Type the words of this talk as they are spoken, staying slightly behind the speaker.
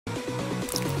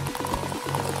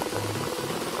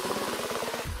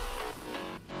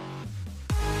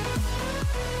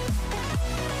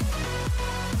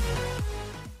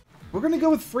We're going to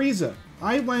go with Frieza.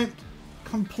 I went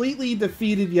completely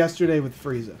defeated yesterday with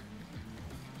Frieza.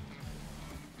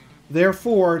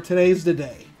 Therefore, today's the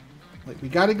day. Like, we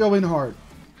got to go in hard.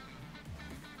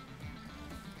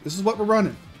 This is what we're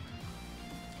running.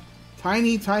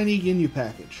 Tiny, tiny Ginyu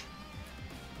package.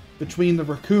 Between the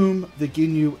Raccoon, the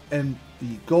Ginyu, and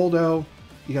the Goldo,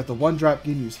 you got the one-drop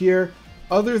Ginyus here.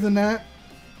 Other than that,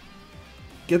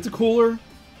 get to Cooler,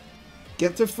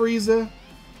 get to Frieza,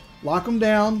 lock them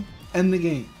down, end the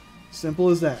game. Simple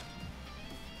as that.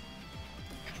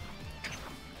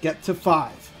 Get to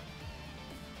 5.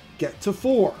 Get to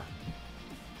 4.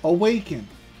 Awaken.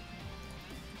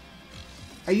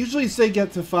 I usually say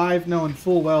get to 5, knowing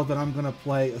full well that I'm going to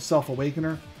play a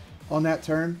Self-Awakener on that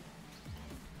turn.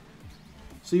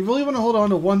 So you really want to hold on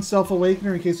to one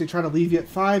Self-Awakener in case they try to leave you at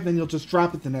 5, then you'll just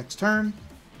drop it the next turn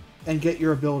and get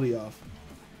your ability off.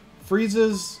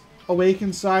 Frieza's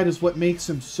Awakened side is what makes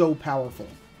him so powerful.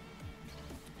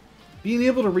 Being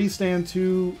able to restand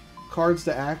 2 cards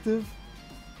to active,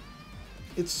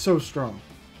 it's so strong.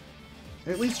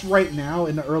 At least right now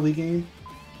in the early game,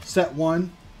 set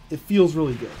 1, it feels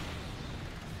really good.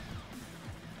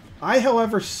 I,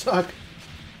 however, suck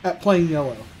at playing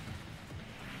yellow.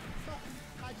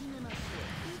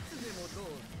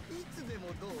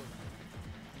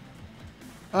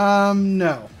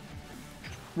 No.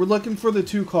 We're looking for the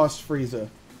 2-cost Frieza.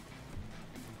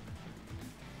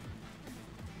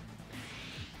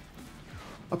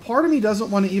 A part of me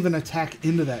doesn't want to even attack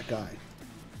into that guy.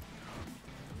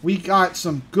 We got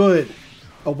some good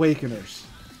Awakeners.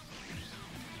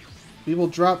 We will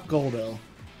drop Goldo.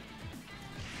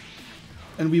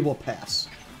 And we will pass.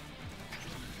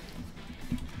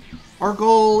 Our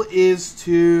goal is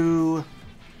to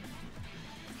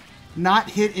not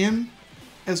hit him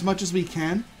as much as we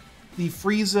can. The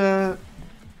Frieza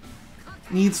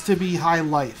needs to be high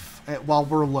life while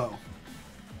we're low.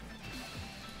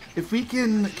 If we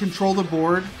can control the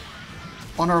board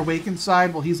on our Awakened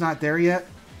side while he's not there yet,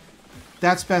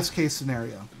 that's best case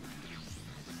scenario.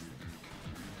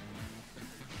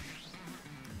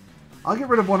 I'll get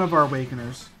rid of one of our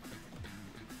Awakeners.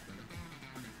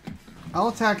 I'll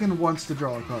attack in once to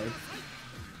draw a card.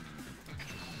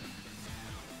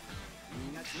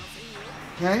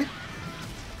 Okay.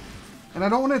 And I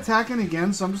don't want to attack in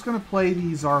again, so I'm just going to play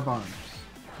the Zarbon.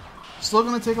 Still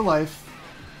going to take a life.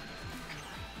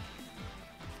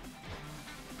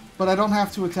 But I don't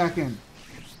have to attack in.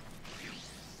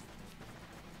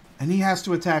 And he has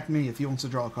to attack me if he wants to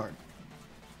draw a card.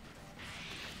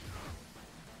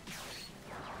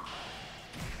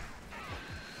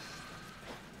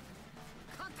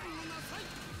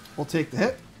 We'll take the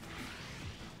hit.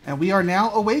 And we are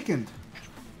now awakened.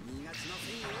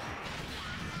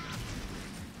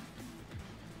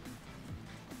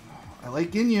 I like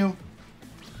Ginyu.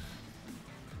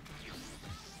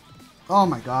 Oh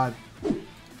my god.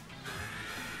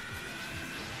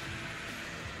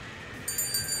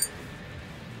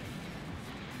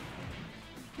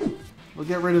 We'll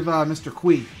get rid of Mr.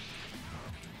 Kui.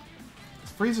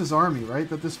 It's Frieza's army, right,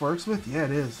 that this works with? Yeah,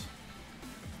 it is.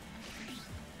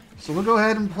 So we'll go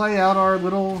ahead and play out our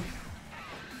little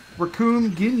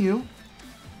Raccoon Ginyu.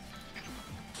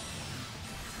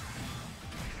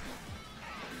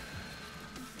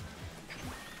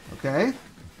 Okay.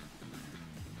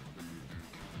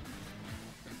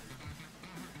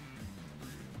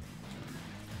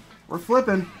 We're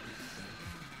flipping.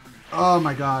 Oh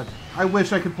my god. I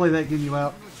wish I could play that Ginyu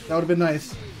out. That would have been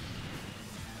nice.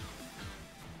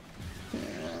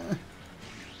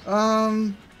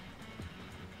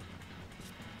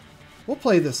 We'll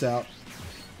play this out.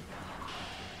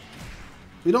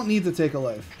 We don't need to take a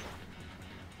life.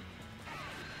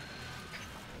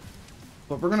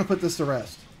 But we're going to put this to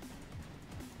rest.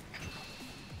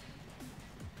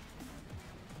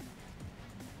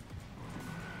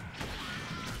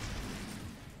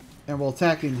 And we'll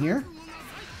attack in here.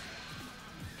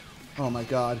 Oh my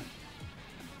god.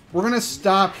 We're going to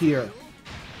stop here.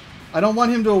 I don't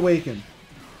want him to awaken.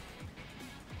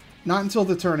 Not until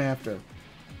the turn after.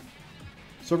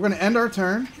 So we're going to end our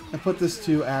turn and put this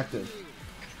to active.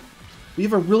 We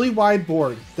have a really wide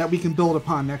board that we can build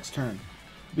upon next turn.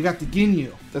 We got the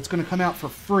Ginyu that's going to come out for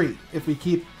free if we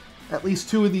keep at least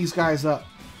 2 of these guys up.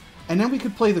 And then we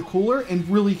could play the Cooler and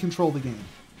really control the game.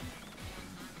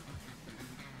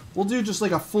 We'll do just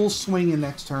like a full swing in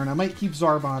next turn. I might keep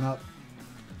Zarbon up.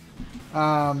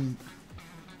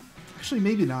 Actually,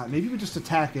 maybe not. Maybe we just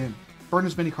attack in. Burn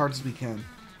as many cards as we can.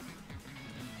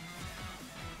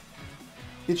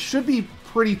 It should be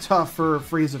pretty tough for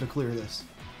Frieza to clear this.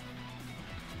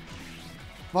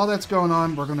 While that's going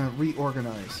on, we're going to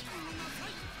reorganize.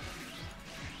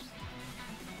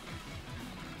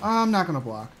 I'm not going to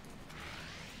block.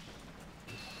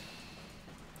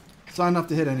 It's not enough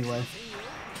to hit anyway.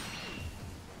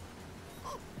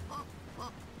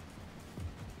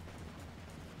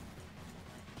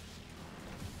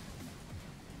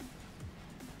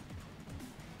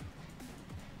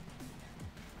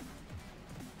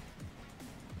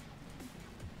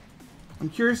 I'm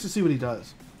curious to see what he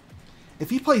does. If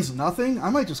he plays nothing,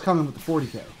 I might just come in with the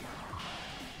 40k.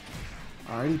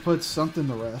 Alright, he puts something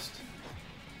to rest.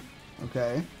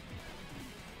 Okay.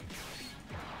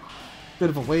 Bit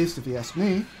of a waste if you ask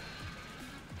me.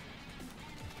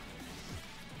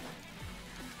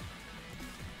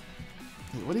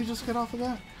 Wait, what did he just get off of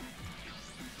that?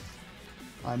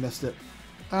 I missed it.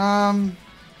 I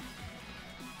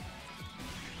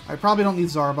probably don't need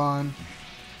Zarbon.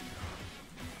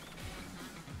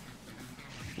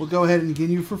 We'll go ahead and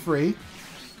Ginyu for free.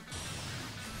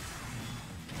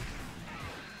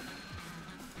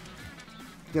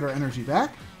 Get our energy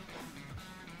back.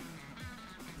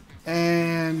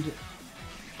 And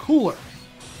Cooler.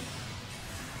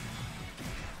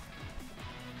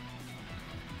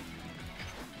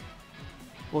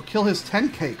 We'll kill his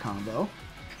 10k combo.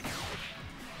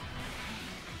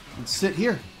 And sit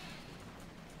here.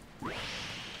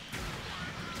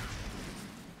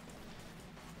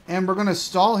 And we're going to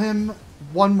stall him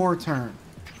one more turn.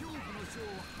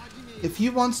 If he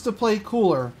wants to play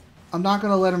Cooler, I'm not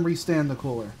going to let him restand the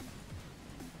Cooler.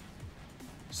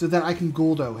 So that I can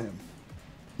Guldo him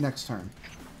next turn.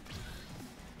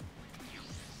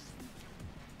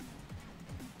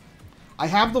 I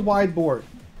have the wide board.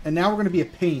 And now we're going to be a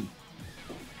pain.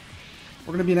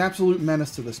 We're going to be an absolute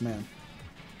menace to this man.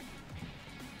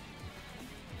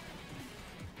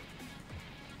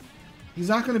 He's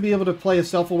not going to be able to play a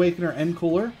Self-Awakener and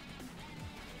Cooler.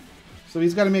 So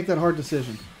he's got to make that hard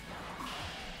decision.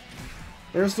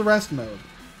 There's the rest mode.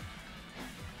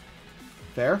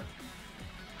 Fair.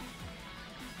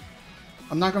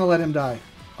 I'm not going to let him die.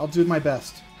 I'll do my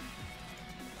best.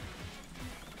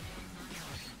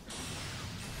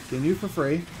 Ginyu for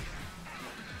free.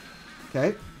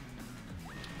 Okay.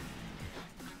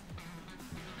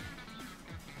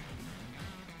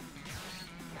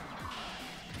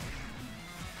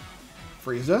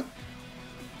 Frieza.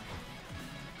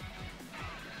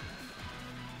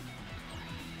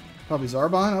 Probably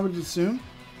Zarbon, I would assume.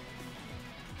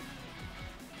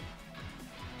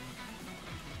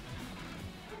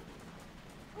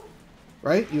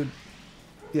 Right? You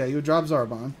would drop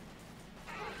Zarbon.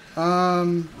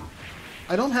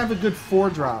 I don't have a good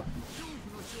 4-drop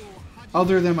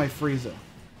other than my Frieza.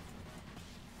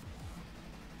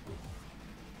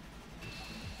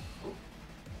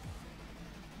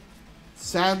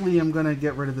 Sadly, I'm going to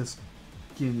get rid of this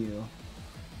Ginyu.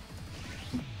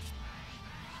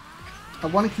 I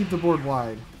want to keep the board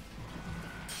wide.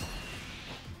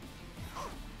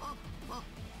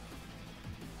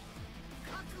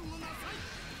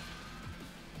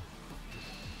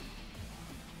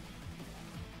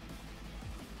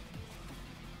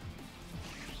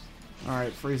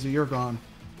 Alright, Frieza, you're gone.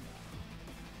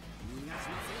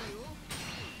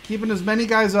 Keeping as many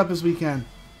guys up as we can.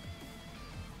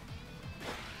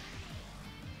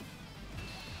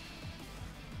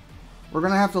 We're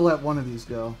going to have to let one of these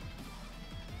go.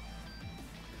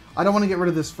 I don't want to get rid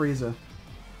of this Frieza.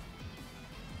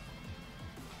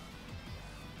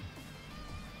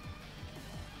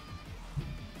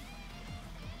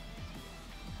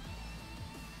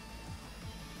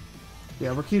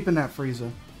 Yeah, we're keeping that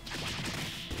Frieza.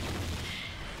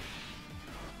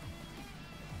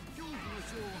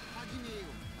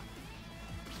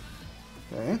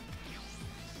 Okay.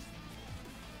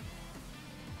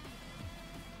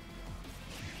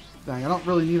 Dang, I don't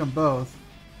really need them both.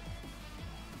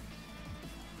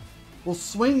 We'll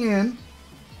swing in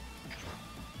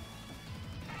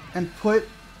and put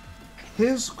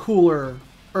his Cooler,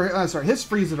 or sorry, his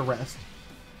Frieza to rest.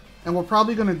 And we're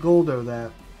probably going to Guldo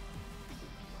that.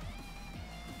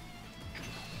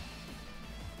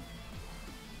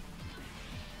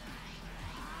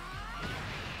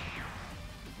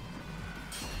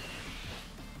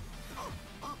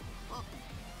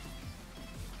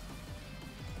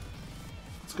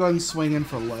 Let's go ahead and swing in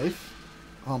for life.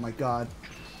 Oh my god.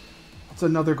 That's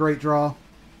another great draw.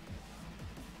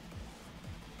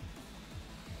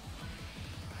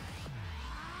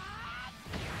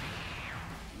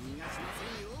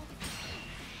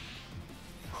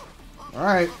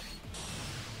 Alright.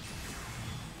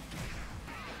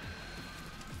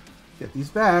 Get these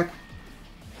back.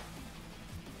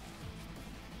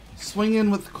 Swing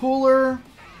in with Cooler.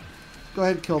 Go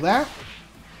ahead and kill that.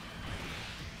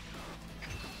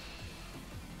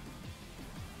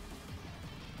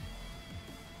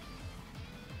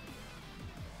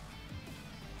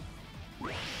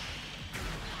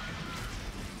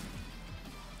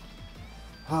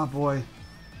 Oh boy.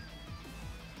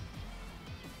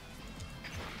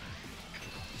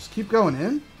 Just keep going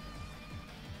in.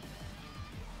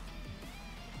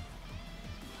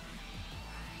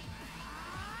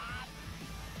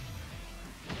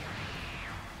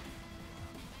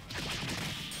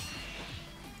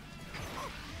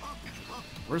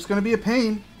 We're just going to be a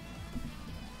pain.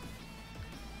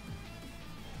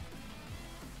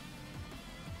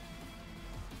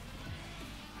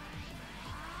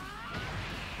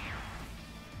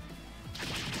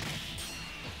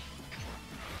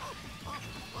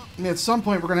 I mean, at some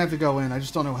point we're going to have to go in. I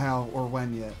just don't know how or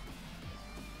when yet.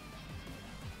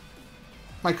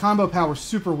 My combo power's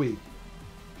super weak.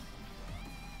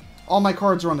 All my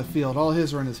cards are on the field. All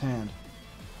his are in his hand.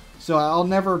 So I'll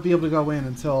never be able to go in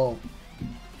until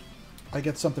I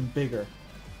get something bigger.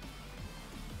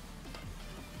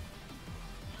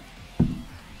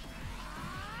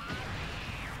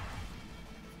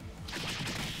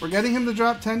 We're getting him to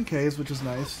drop 10Ks, which is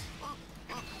nice.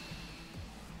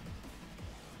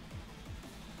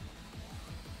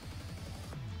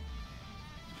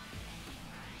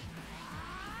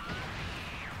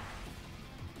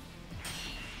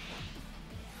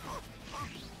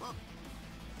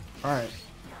 Alright.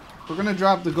 We're going to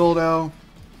drop the Goldo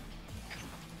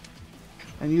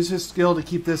and use his skill to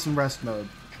keep this in rest mode.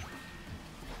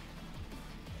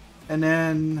 And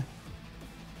then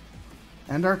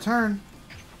end our turn.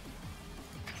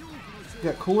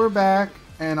 Get Cooler back,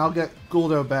 and I'll get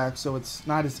Goldo back, so it's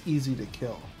not as easy to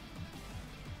kill.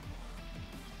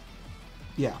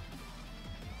 Yeah.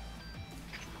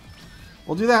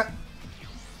 We'll do that.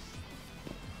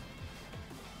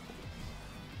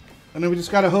 And then we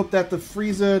just gotta hope that the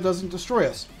Frieza doesn't destroy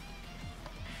us.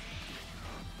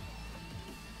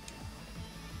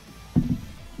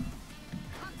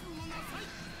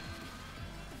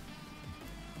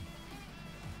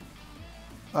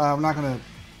 I'm not gonna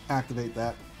activate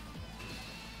that.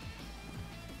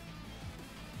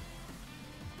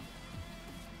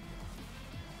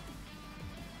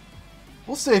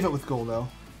 We'll save it with Goldo.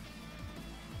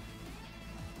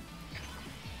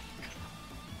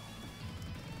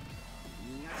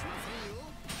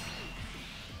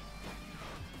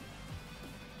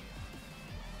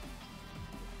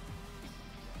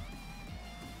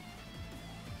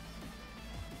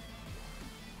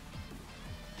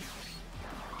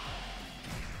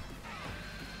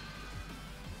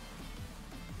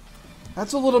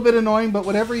 That's a little bit annoying, but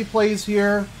whatever he plays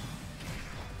here,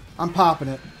 I'm popping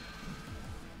it.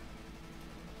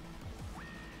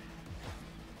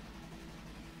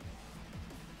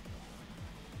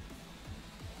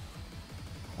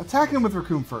 Attack him with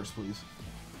Raccoon first, please.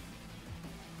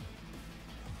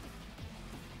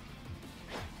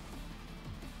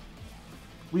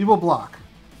 We will block.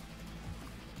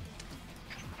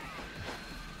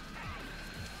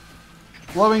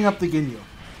 Blowing up the Ginyu.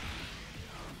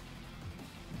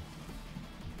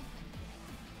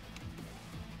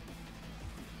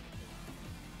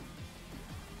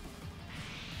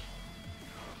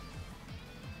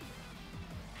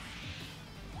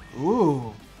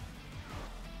 Ooh.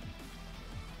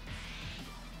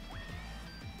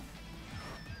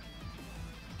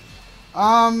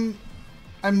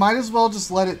 I might as well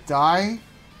just let it die,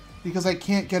 because I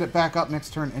can't get it back up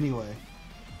next turn anyway.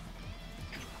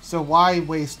 So why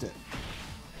waste it?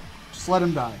 Just let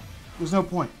him die. There's no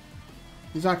point.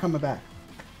 He's not coming back.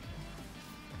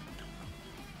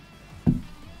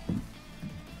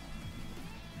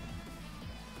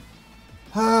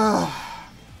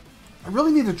 I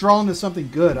really need to draw into something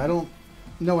good. I don't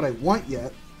know what I want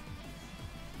yet.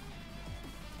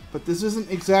 But this isn't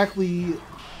exactly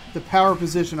the power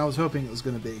position I was hoping it was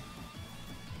going to be.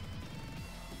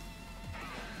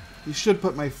 He should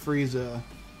put my Frieza.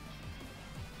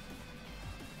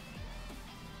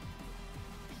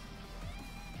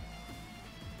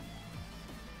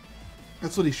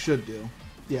 That's what he should do.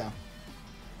 Yeah.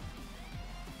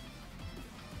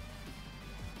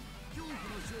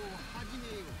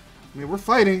 I mean, we're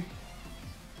fighting.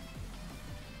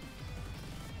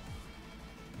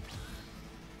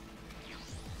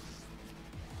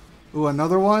 Ooh,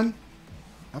 another one?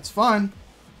 That's fun.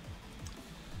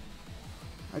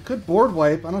 I could board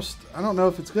wipe. I don't know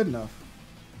if it's good enough.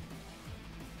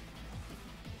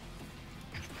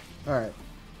 Alright.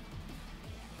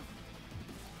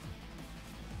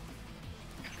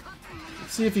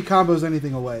 Let's see if he combos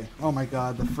anything away. Oh my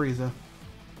god, the Frieza.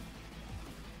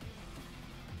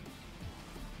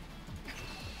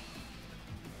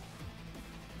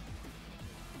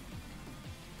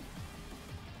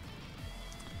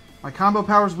 My combo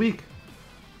power's weak.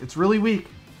 It's really weak.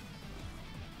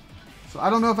 So I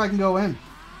don't know if I can go in.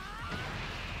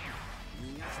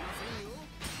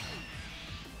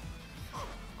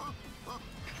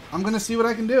 I'm going to see what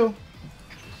I can do.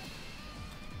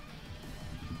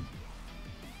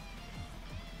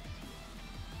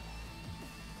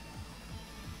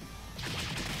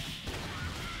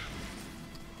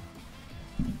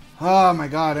 Oh my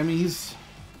god, I mean, he's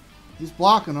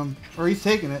blocking him, or he's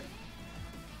taking it.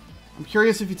 I'm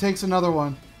curious if he takes another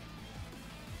one.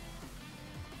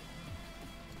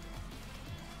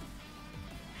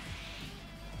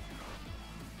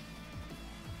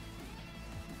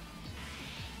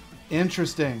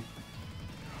 Interesting.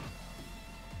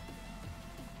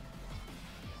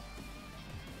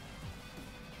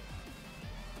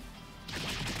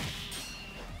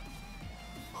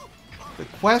 The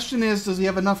question is, does he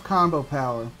have enough combo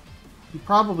power? He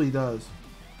probably does.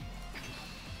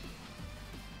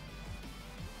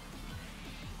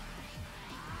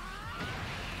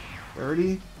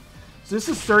 So this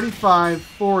is 35,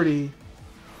 40,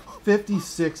 50,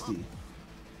 60.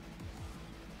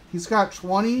 He's got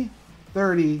 20,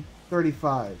 30,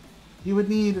 35. He would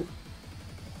need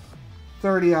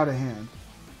 30 out of hand.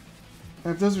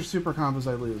 And if those are super combos,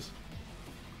 I lose.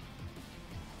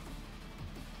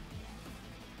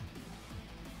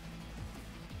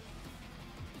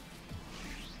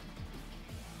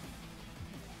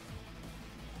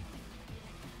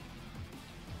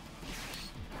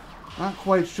 Not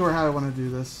quite sure how I want to do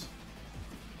this.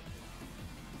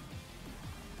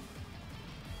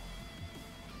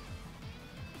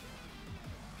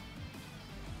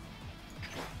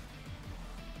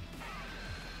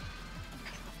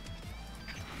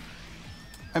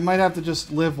 I might have to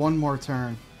just live one more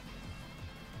turn.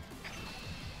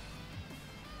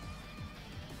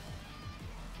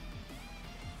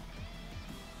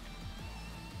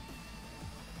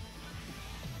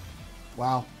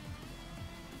 Wow.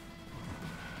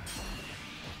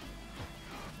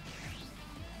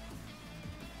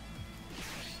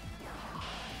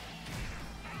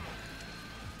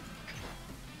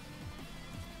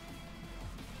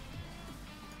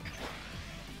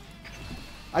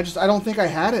 I don't think I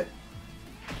had it.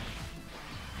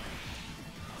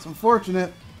 It's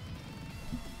unfortunate.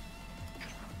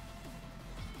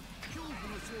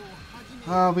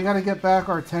 We gotta get back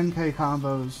our 10k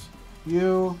combos.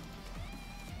 You...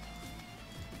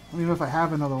 I don't even know if I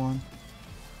have another one.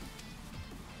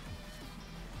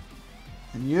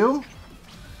 And you?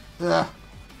 Ugh.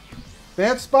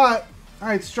 Bad spot.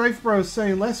 Alright, Strife Bros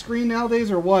saying less green nowadays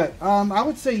or what? I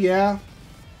would say yeah.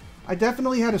 I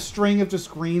definitely had a string of just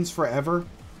greens forever.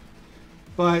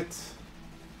 But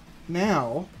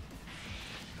now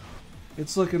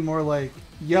it's looking more like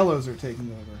yellows are taking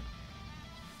over.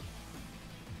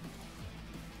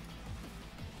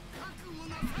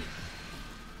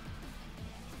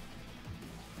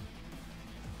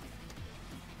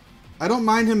 I don't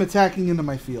mind him attacking into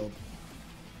my field.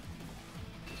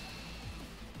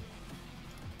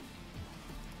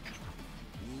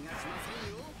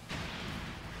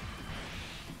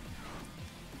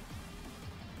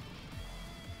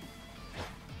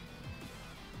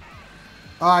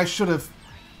 Oh, I should have.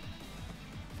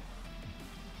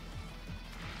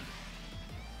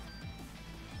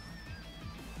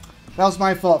 That was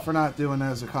my fault for not doing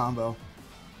that as a combo.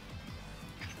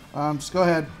 Just go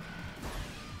ahead.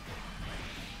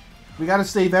 We gotta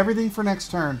save everything for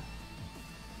next turn.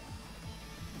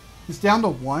 He's down to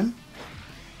 1?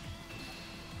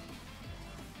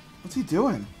 What's he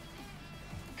doing?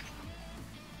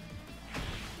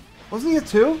 Wasn't he at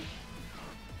 2?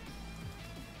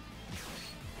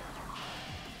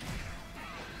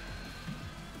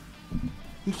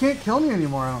 He can't kill me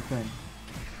anymore, I don't think.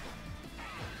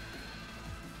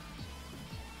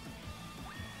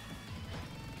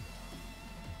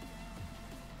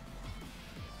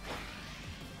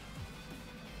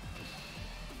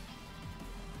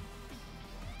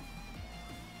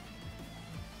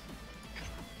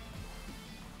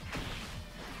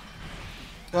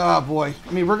 Oh boy.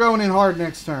 I mean, we're going in hard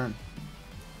next turn.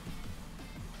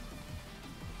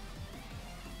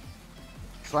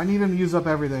 So I need him to use up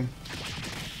everything.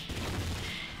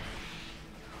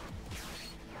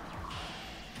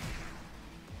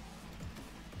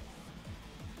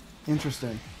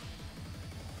 Interesting.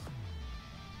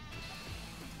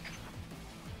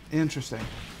 Interesting.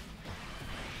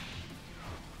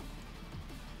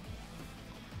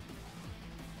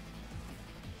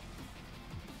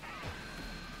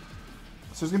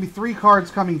 So there's going to be 3 cards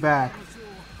coming back.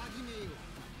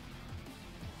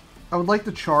 I would like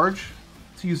to charge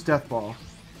to use Death Ball.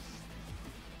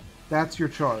 That's your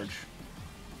charge.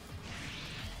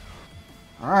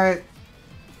 Alright.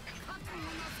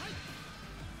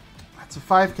 That's a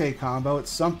 5k combo. It's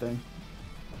something.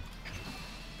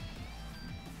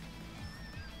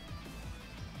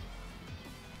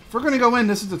 If we're going to go in,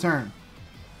 this is the turn.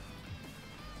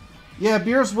 Yeah,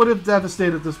 Beers would have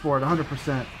devastated this board,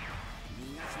 100%.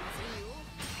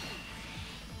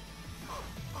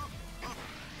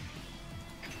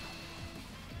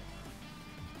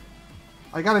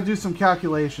 I got to do some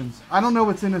calculations. I don't know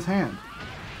what's in his hand.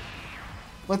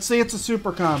 Let's say it's a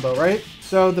super combo, right?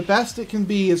 So the best it can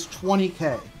be is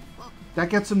 20k. That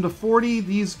gets him to 40.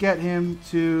 These get him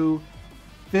to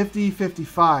 50,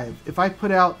 55. If I put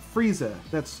out Frieza,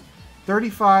 that's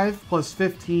 35 plus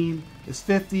 15 is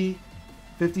 50,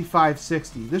 55,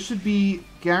 60. This should be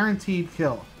guaranteed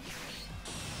kill,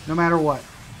 no matter what.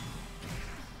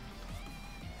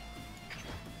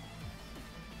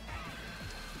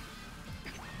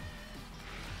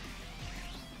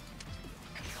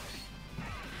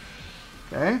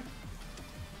 Okay.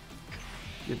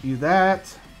 Give you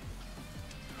that.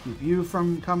 Keep you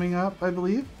from coming up, I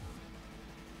believe.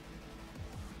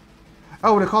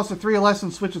 Oh, and it costs a 3 or less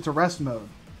and switch it to rest mode.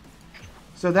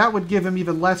 So that would give him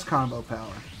even less combo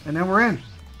power. And then we're in.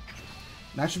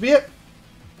 That should be it.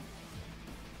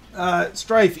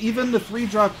 Strife, even the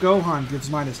 3-drop Gohan gives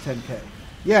minus 10k.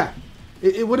 Yeah,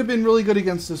 it would have been really good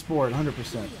against this board,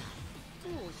 100%.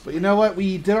 But you know what?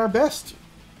 We did our best.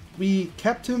 We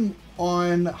kept him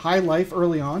on high life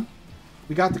early on.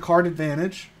 We got the card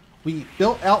advantage. We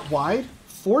built out wide,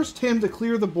 forced him to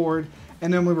clear the board,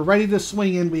 and then we were ready to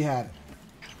swing in, we had it.